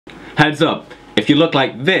Heads up, if you look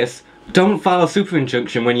like this, don't file a super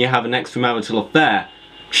injunction when you have an extramarital affair.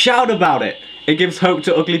 Shout about it! It gives hope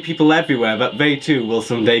to ugly people everywhere that they too will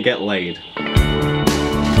someday get laid.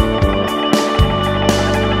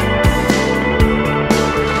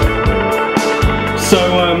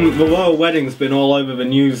 So, the royal wedding's been all over the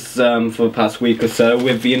news for the past week or so,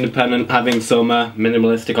 with the Independent having some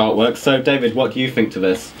minimalistic artwork. So, David, what do you think to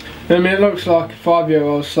this? I mean, it looks like a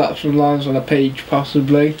 5-year-old slapped some lines on a page,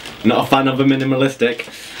 possibly. Not a fan of the minimalistic?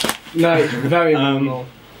 No, it's very minimal.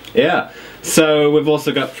 Yeah. So, we've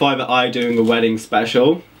also got Private Eye doing a wedding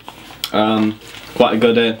special. Quite a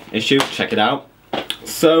good issue, check it out.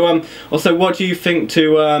 So, also, what do you think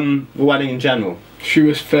to the wedding in general? She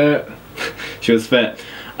was fit. She was fit.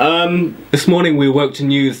 This morning we woke to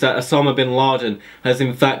news that Osama bin Laden has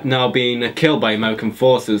in fact now been killed by American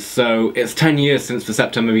forces, so it's 10 years since the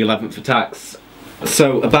September 11th attacks.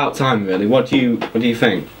 So about time really, what do you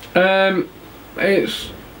think?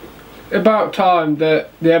 It's about time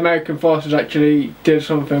that the American forces actually did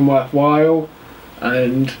something worthwhile,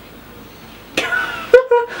 and...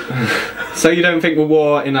 So you don't think the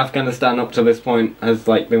war in Afghanistan up to this point has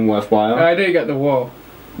been worthwhile? I didn't get the war.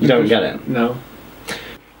 You don't get it? No.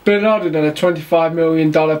 Bin Laden had a $25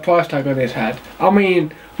 million price tag on his head. I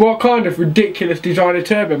mean, what kind of ridiculous designer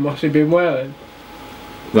turban must he have been wearing?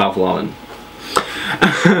 Ralph Lauren.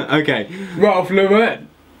 Okay. Ralph Lauren.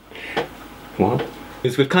 What?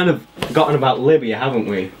 Because we've kind of forgotten about Libya, haven't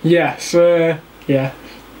we? Yes, yeah.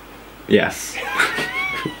 Yes.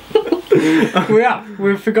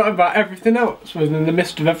 We've forgotten about everything else. We're in the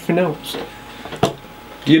midst of everything else.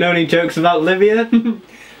 Do you know any jokes about Libya?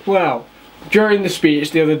 Well, during the speech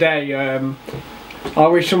the other day, I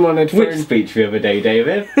wish someone had phoned... Which speech the other day,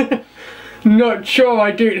 David? Not sure, I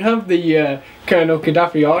don't have the Colonel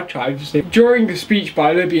Gaddafi archives. During the speech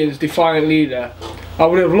by Libya's defiant leader, I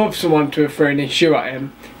would have loved someone to have thrown his shoe at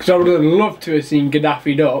him, because I would have loved to have seen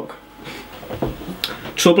Gaddafi duck.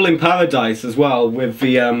 Trouble in paradise as well, with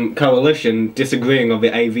the coalition disagreeing on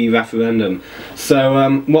the AV referendum.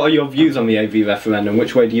 So, what are your views on the AV referendum?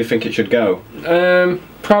 Which way do you think it should go?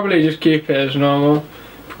 Probably just keep it as normal,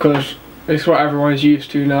 because it's what everyone's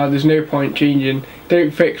used to now. There's no point changing.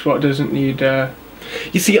 Don't fix what doesn't need.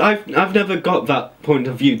 You see, I've never got that point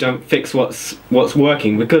of view. Don't fix what's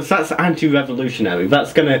working, because that's anti-revolutionary.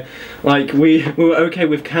 That's gonna, we were okay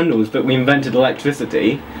with candles, but we invented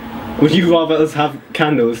electricity. Would you rather us have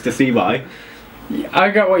candles to see by? I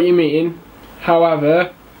get what you mean.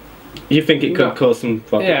 However, you think it could cause some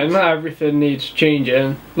problems? Yeah, not everything needs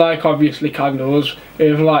changing. Like obviously candles,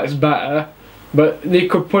 if light's better, but they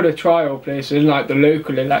could put a trial place in the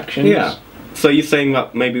local elections. Yeah. So you're saying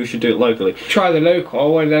that maybe we should do it locally? Try the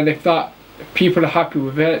local, and then if people are happy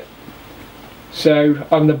with it, so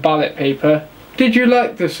on the ballot paper, did you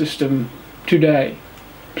like the system today?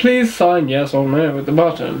 Please sign yes or no at the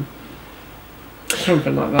bottom.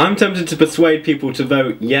 Something like that. I'm tempted to persuade people to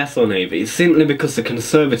vote yes on AV simply because the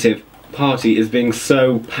Conservative Party is being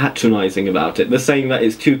so patronising about it. They're saying that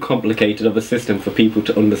it's too complicated of a system for people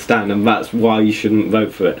to understand, and that's why you shouldn't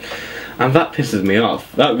vote for it. And that pisses me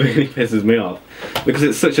off. That really pisses me off. Because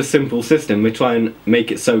it's such a simple system, we try and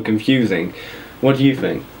make it so confusing. What do you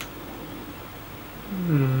think?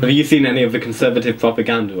 Have you seen any of the Conservative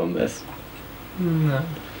propaganda on this? No.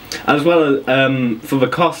 As well as, for the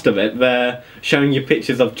cost of it, they're showing you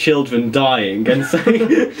pictures of children dying and saying,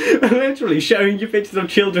 literally showing you pictures of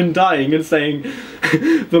children dying and saying,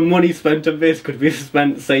 the money spent on this could be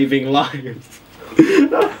spent saving lives.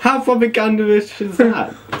 How propagandish is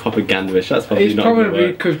that? Propagandish, that's probably not a good word. It's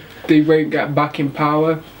probably because they won't get back in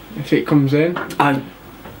power if it comes in.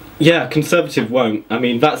 Yeah, Conservative won't. I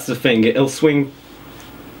mean, that's the thing, it'll swing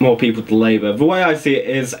more people to Labour. The way I see it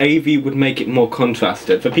is AV would make it more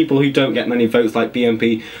contrasted. For people who don't get many votes like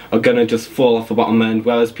BNP are going to just fall off the bottom end,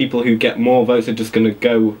 whereas people who get more votes are just going to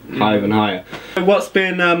go higher and higher. What's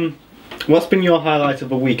been your highlight of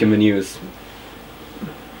the week in the news?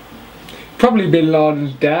 Probably Bin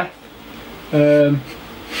Laden's death.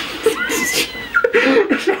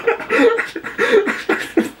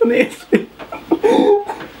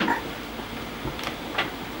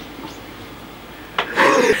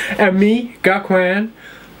 And me, girlfriend.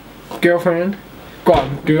 Go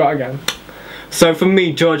on, do that again. So from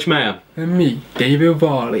me, George Maier. And me, David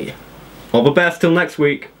Varley. All the best till next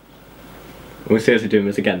week. We're seriously doing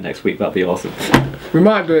this again next week, that'd be awesome. We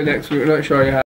might do it next week, we're not sure yet.